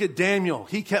mean, look at Daniel.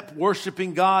 He kept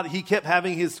worshiping God. He kept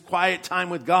having his quiet time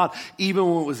with God, even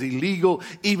when it was illegal,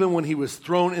 even when he was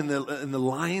thrown in the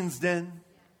lion's den.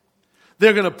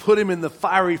 They're going to put him in the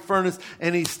fiery furnace,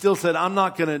 and he still said, I'm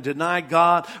not going to deny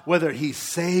God, whether he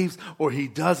saves or he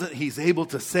doesn't. He's able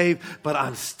to save, but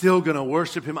I'm still going to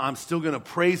worship him. I'm still going to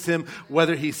praise him,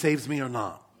 whether he saves me or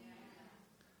not.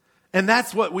 And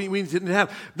that's what we didn't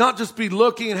have. Not just be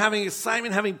looking and having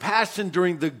excitement, having passion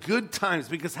during the good times,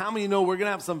 because how many know we're going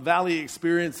to have some valley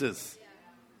experiences?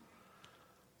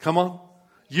 Come on.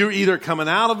 You're either coming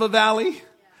out of a valley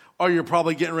or you're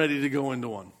probably getting ready to go into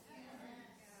one.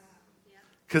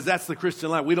 Because that's the Christian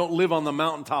life. We don't live on the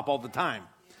mountaintop all the time.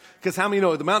 Because how many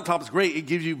know the mountaintop is great? It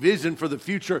gives you vision for the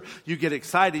future. You get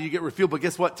excited. You get refueled. But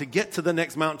guess what? To get to the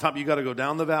next mountaintop, you got to go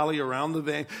down the valley, around the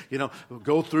vein,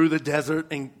 go through the desert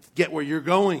and get where you're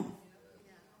going.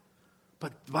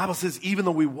 But the Bible says, even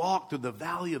though we walk through the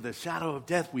valley of the shadow of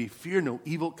death, we fear no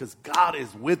evil because God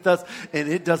is with us.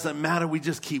 And it doesn't matter. We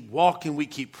just keep walking. We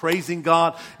keep praising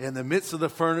God in the midst of the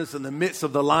furnace, in the midst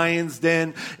of the lion's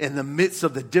den, in the midst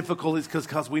of the difficulties,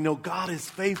 because we know God is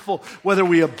faithful. Whether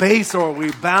we abase or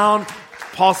we bound,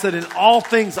 Paul said, in all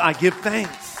things I give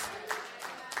thanks.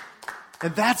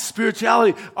 And that's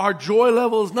spirituality. Our joy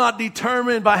level is not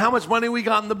determined by how much money we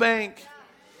got in the bank,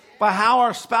 by how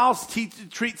our spouse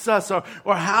treats us, or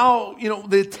how,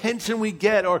 the attention we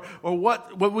get, or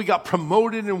what we got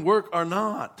promoted in work or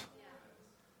not.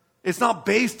 It's not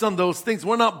based on those things.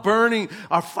 We're not burning.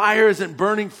 Our fire isn't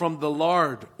burning from the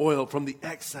lard oil, from the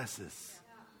excesses.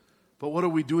 But what are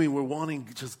we doing? We're wanting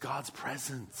just God's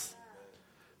presence.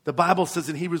 The Bible says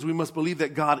in Hebrews, we must believe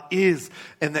that God is,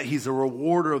 and that He's a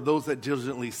rewarder of those that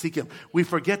diligently seek Him. We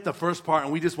forget the first part,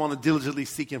 and we just want to diligently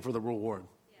seek Him for the reward.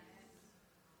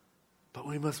 But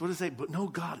we must, what does it say? But no,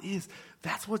 God is.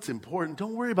 That's what's important.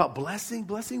 Don't worry about blessing.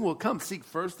 Blessing will come. Seek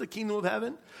first the kingdom of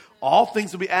heaven. All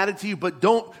things will be added to you. But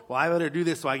don't, I better do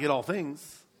this so I get all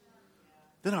things.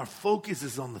 Then our focus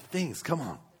is on the things. Come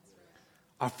on.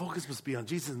 Our focus must be on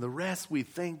Jesus. And the rest, we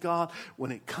thank God.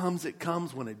 When it comes, it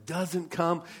comes. When it doesn't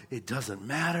come, it doesn't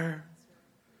matter.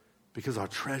 Because our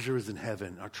treasure is in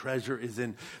heaven. Our treasure is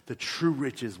in the true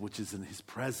riches, which is in His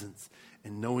presence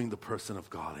and knowing the person of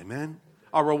God. Amen?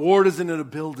 Our reward isn't in a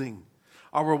building.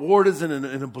 Our reward isn't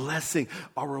in a blessing.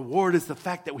 Our reward is the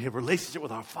fact that we have a relationship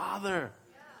with our Father,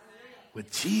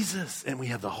 with Jesus, and we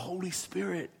have the Holy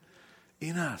Spirit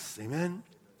in us. Amen?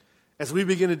 As we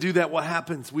begin to do that, what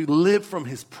happens? We live from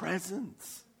His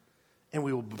presence, and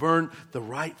we will burn the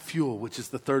right fuel, which is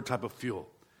the third type of fuel,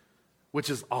 which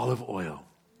is olive oil.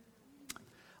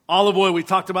 Olive oil, we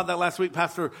talked about that last week.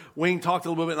 Pastor Wayne talked a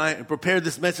little bit, and I prepared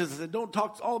this message. I said, don't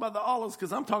talk all about the olives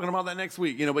because I'm talking about that next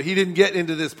week. But he didn't get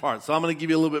into this part, so I'm going to give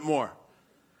you a little bit more.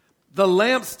 The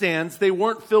lampstands, they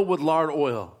weren't filled with lard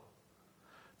oil.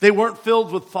 They weren't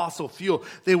filled with fossil fuel.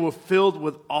 They were filled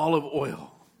with olive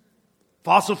oil.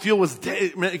 Fossil fuel was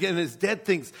dead. Again, it's dead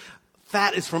things.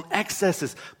 Fat is from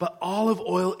excesses, but olive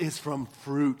oil is from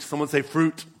fruit. Someone say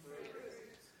fruit.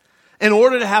 In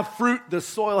order to have fruit, the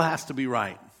soil has to be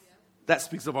right. That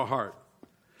speaks of our heart.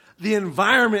 The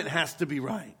environment has to be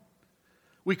right.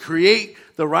 We create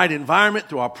the right environment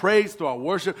through our praise, through our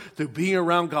worship, through being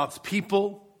around God's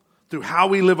people, through how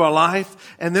we live our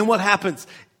life. And then what happens?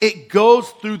 It goes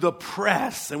through the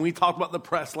press. And we talked about the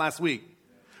press last week.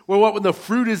 Well, when the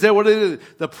fruit is there, what is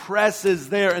it? The press is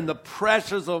there, and the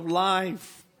pressures of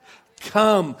life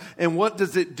come. And what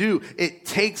does it do? It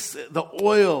takes the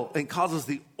oil and causes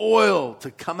the oil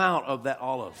to come out of that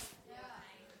olive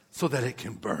so that it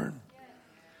can burn.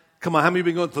 Come on, how many of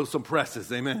you been going through some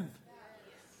presses? Amen.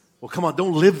 Well, come on,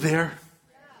 don't live there.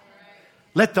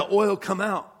 Let the oil come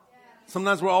out.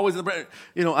 Sometimes we're always in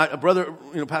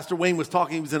the Pastor Wayne was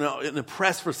talking. He was in a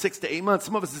press for 6 to 8 months.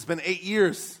 Some of us, it's been 8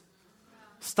 years.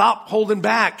 Stop holding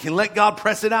back and let God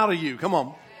press it out of you. Come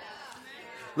on.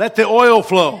 Let the oil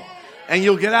flow. And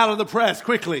you'll get out of the press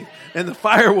quickly. And the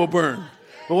fire will burn.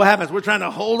 But what happens? We're trying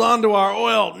to hold on to our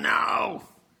oil. No.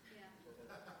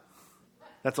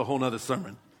 That's a whole nother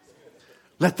sermon.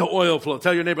 Let the oil flow.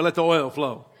 Tell your neighbor, let the oil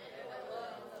flow.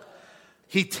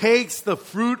 He takes the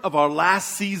fruit of our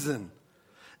last season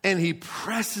and he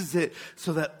presses it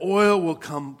so that oil will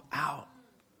come out.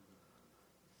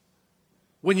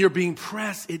 When you're being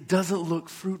pressed, it doesn't look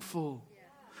fruitful.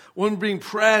 When being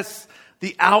pressed,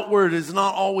 the outward is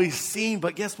not always seen.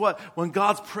 But guess what? When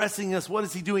God's pressing us, what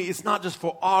is he doing? It's not just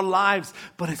for our lives,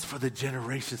 but it's for the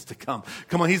generations to come.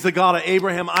 Come on, he's the God of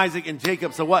Abraham, Isaac, and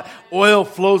Jacob. So what? Oil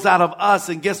flows out of us.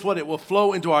 And guess what? It will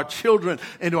flow into our children,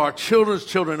 into our children's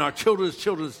children, our children's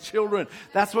children's children.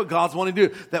 That's what God's wanting to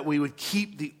do, that we would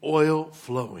keep the oil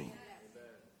flowing.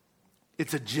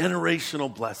 It's a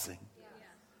generational blessing.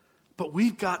 But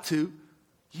we've got to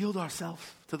yield ourselves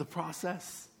to the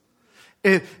process.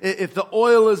 If the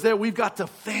oil is there, we've got to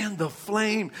fan the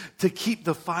flame to keep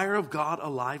the fire of God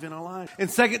alive in our lives. In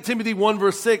 2 Timothy 1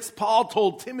 verse 6, Paul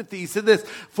told Timothy, he said this,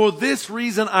 "For this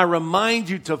reason I remind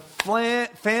you to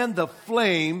fan the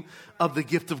flame of the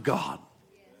gift of God,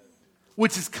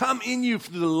 which has come in you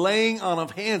through the laying on of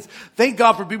hands." Thank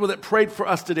God for people that prayed for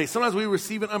us today. Sometimes we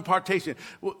receive an impartation.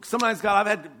 Sometimes, God,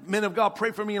 I've had men of God pray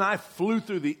for me and I flew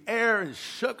through the air and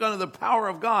shook under the power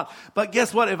of God. But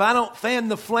guess what? If I don't fan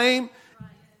the flame,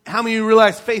 how many of you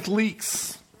realize faith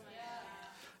leaks?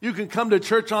 You can come to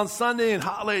church on Sunday and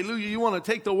hallelujah, you want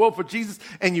to take the world for Jesus,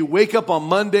 and you wake up on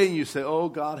Monday and you say, "Oh,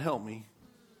 God, help me."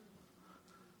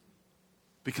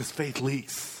 Because faith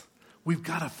leaks. We've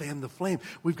got to fan the flame.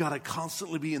 We've got to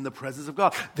constantly be in the presence of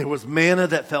God. There was manna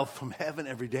that fell from heaven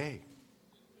every day.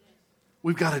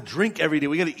 We've got to drink every day.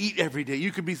 We've got to eat every day.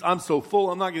 You could be, "I'm so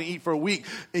full, I'm not going to eat for a week."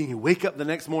 And you wake up the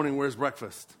next morning, where's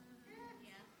breakfast?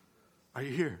 Are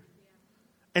you here?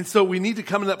 And so we need to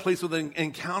come to that place with an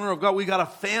encounter of God. We got to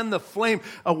fan the flame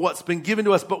of what's been given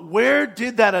to us. But where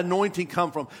did that anointing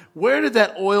come from? Where did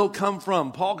that oil come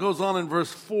from? Paul goes on in verse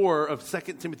 4 of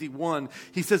 2 Timothy 1.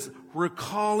 He says,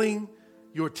 "Recalling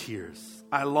your tears,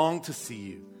 I long to see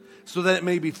you, so that it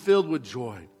may be filled with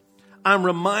joy. I'm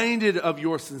reminded of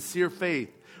your sincere faith,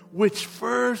 which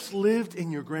first lived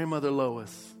in your grandmother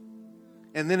Lois,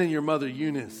 and then in your mother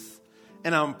Eunice.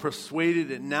 And I'm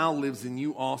persuaded it now lives in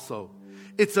you also."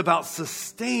 It's about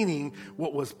sustaining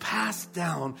what was passed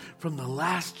down from the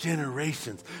last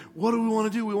generations. What do we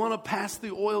want to do? We want to pass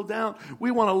the oil down.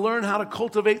 We want to learn how to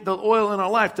cultivate the oil in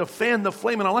our life, to fan the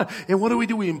flame in our life. And what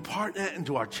do? We impart that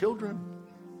into our children.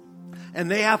 And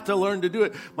they have to learn to do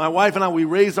it. My wife and I, we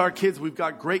raise our kids. We've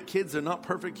got great kids. They're not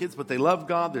perfect kids, but they love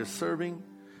God. They're serving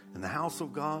in the house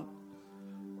of God.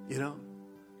 You know,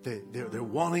 they're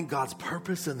wanting God's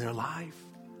purpose in their life.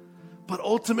 But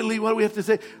ultimately, what do we have to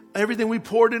say? Everything we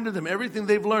poured into them, everything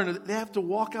they've learned, they have to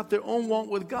walk out their own walk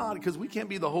with God, because we can't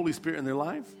be the Holy Spirit in their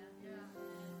life.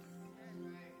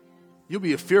 You'll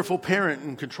be a fearful parent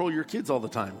and control your kids all the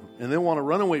time, and they'll want to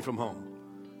run away from home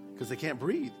because they can't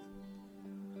breathe.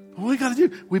 But what we got to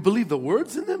do, we believe the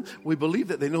words in them. We believe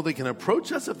that they know they can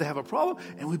approach us if they have a problem,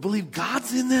 and we believe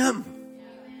God's in them.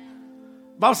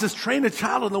 The Bible says, train a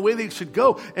child in the way they should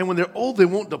go. And when they're old, they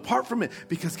won't depart from it.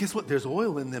 Because guess what? There's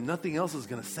oil in them. Nothing else is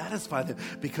going to satisfy them,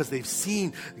 because they've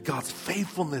seen God's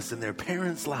faithfulness in their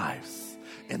parents' lives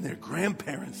and their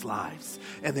grandparents' lives.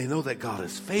 And they know that God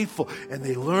is faithful. And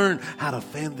they learn how to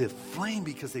fan the flame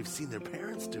because they've seen their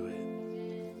parents do it.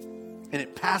 And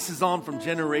it passes on from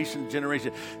generation to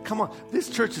generation. Come on, this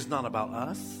church is not about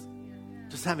us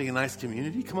just having a nice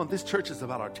community. Come on, this church is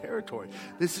about our territory.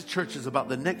 This church is about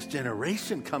the next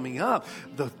generation coming up,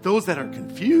 those that are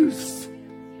confused.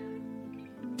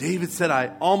 David said,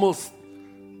 I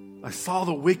saw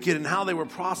the wicked and how they were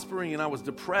prospering, and I was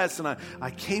depressed, and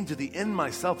I came to the end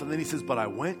myself. And then he says, but I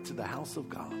went to the house of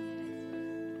God,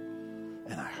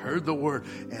 and I heard the word,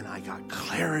 and I got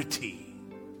clarity.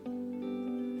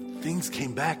 Things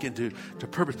came back into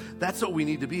purpose. That's what we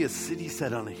need to be, a city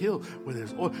set on a hill where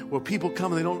there's oil, where people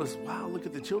come and they don't just, wow, look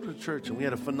at the children's church. And we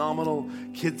had a phenomenal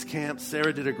kids camp.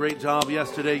 Sarah did a great job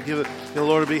yesterday. Give the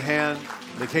Lord a big hand.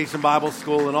 Vacation Bible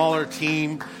School and all our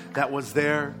team that was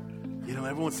there. You know,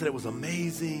 everyone said it was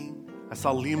amazing. I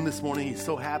saw Liam this morning. He's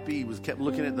so happy. He kept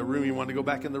looking at the room. He wanted to go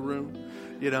back in the room,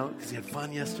 you know, because he had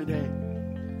fun yesterday.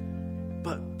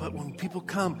 But when people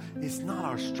come, it's not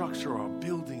our structure, our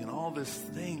building, and all this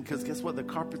thing. Because guess what? The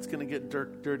carpet's going to get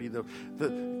dirty. The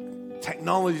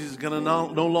technology is going to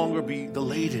no longer be the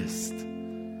latest.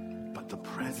 But the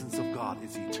presence of God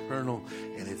is eternal,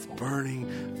 and it's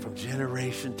burning from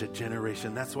generation to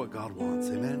generation. That's what God wants.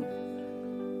 Amen?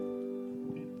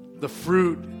 The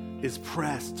fruit is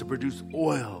pressed to produce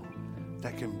oil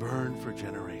that can burn for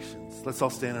generations. Let's all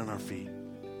stand on our feet.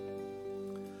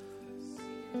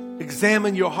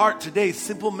 Examine your heart today.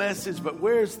 Simple message, but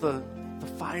where's the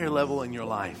fire level in your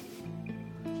life?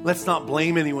 Let's not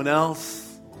blame anyone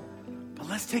else, but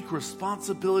let's take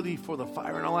responsibility for the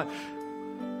fire in our life.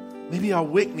 Maybe our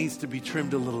wick needs to be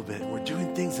trimmed a little bit. We're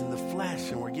doing things in the flesh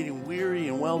and we're getting weary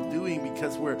and well-doing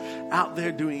because we're out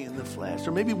there doing it in the flesh.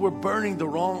 Or maybe we're burning the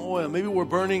wrong oil. Maybe we're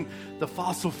burning the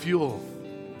fossil fuel.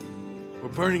 We're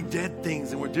burning dead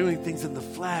things and we're doing things in the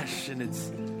flesh and it's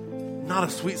not a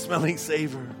sweet-smelling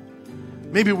savor.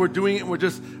 Maybe we're doing it and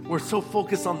we're so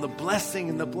focused on the blessing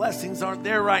and the blessings aren't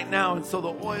there right now and so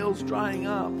the oil's drying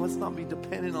up. Let's not be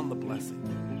dependent on the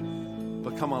blessing.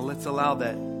 But come on, let's allow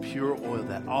that pure oil,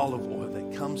 that olive oil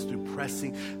that comes through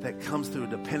pressing, that comes through a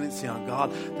dependency on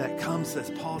God, that comes,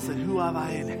 as Paul said, who have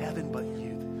I in heaven but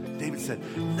you? David said,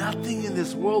 nothing in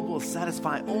this world will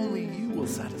satisfy, only you will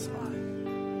satisfy.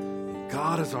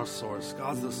 God is our source.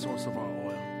 God's the source of our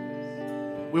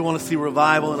oil. We want to see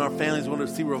revival in our families. We want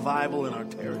to see revival in our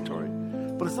territory.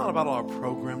 But it's not about our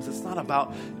programs. It's not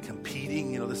about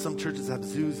competing. There's some churches that have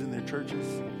zoos in their churches.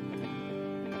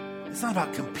 It's not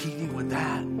about competing with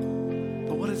that.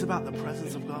 But what is about the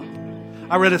presence of God?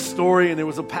 I read a story and there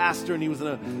was a pastor and he was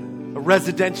in a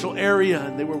residential area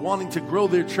and they were wanting to grow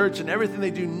their church and everything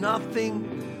they do,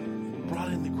 nothing brought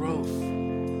in the growth.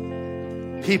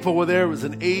 People were there. It was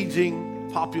an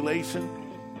aging population.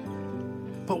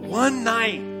 But one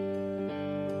night,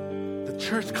 the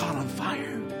church caught on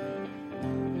fire.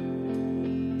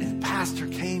 And the pastor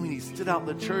came and he stood out in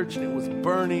the church and it was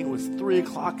burning. It was 3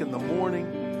 o'clock in the morning.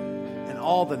 And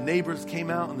all the neighbors came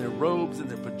out in their robes and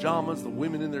their pajamas, the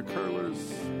women in their curlers.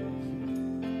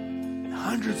 And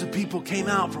hundreds of people came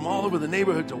out from all over the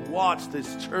neighborhood to watch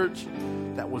this church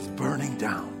that was burning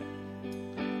down.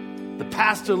 The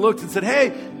pastor looked and said, hey,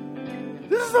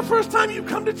 this is the first time you've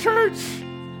come to church.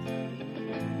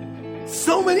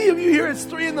 So many of you here, it's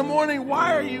 3 in the morning.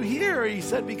 Why are you here? He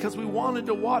said, because we wanted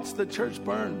to watch the church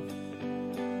burn.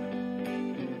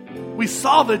 We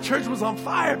saw the church was on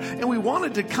fire and we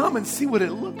wanted to come and see what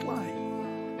it looked like.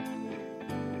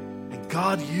 And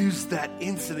God used that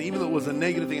incident, even though it was a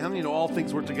negative thing. How many know all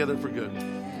things work together for good?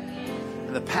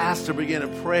 And the pastor began to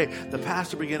pray. The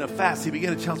pastor began to fast. He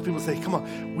began to challenge people to say, come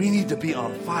on, we need to be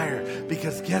on fire.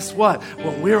 Because guess what?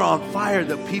 When we're on fire,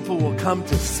 the people will come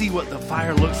to see what the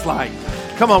fire looks like.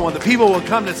 Come on, when the people will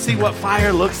come to see what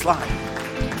fire looks like.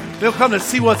 They'll come to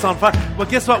see what's on fire. But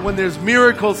guess what? When there's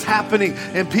miracles happening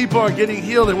and people are getting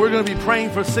healed and we're going to be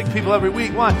praying for sick people every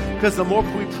week. Why? Because the more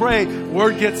we pray,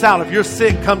 word gets out. If you're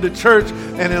sick, come to church.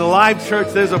 And in a live church,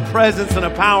 there's a presence and a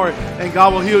power and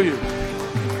God will heal you.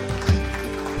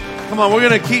 Come on, we're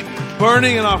going to keep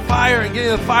burning in our fire and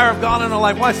getting the fire of God in our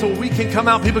life. Why? So we can come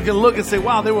out, people can look and say,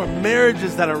 wow, there were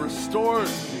marriages that are restored.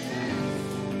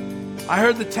 I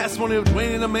heard the testimony of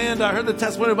Dwayne and Amanda. I heard the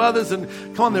testimony of others. And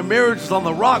come on, their marriage is on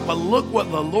the rock. But look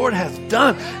what the Lord has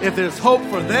done. If there's hope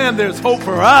for them, there's hope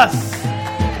for us.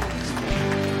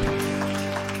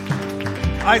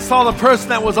 I saw the person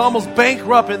that was almost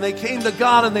bankrupt and they came to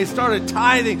God and they started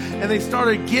tithing and they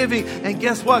started giving. And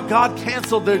guess what? God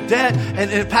canceled their debt.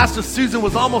 And Pastor Susan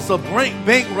was almost a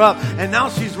bankrupt. And now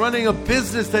she's running a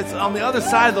business that's on the other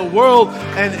side of the world.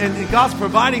 And God's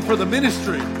providing for the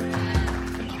ministry.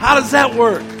 How does that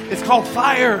work? It's called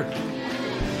fire.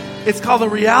 It's called the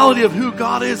reality of who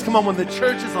God is. Come on, when the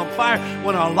church is on fire,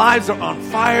 when our lives are on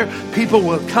fire, people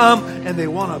will come and they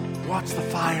want to watch the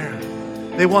fire.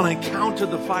 They want to encounter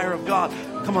the fire of God.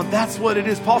 Come on, that's what it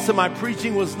is. Paul said, my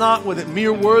preaching was not with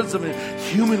mere words of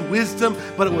human wisdom,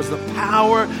 but it was the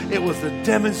power. It was the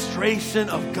demonstration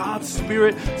of God's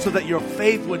Spirit so that your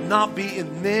faith would not be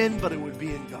in men, but it would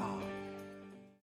be in God.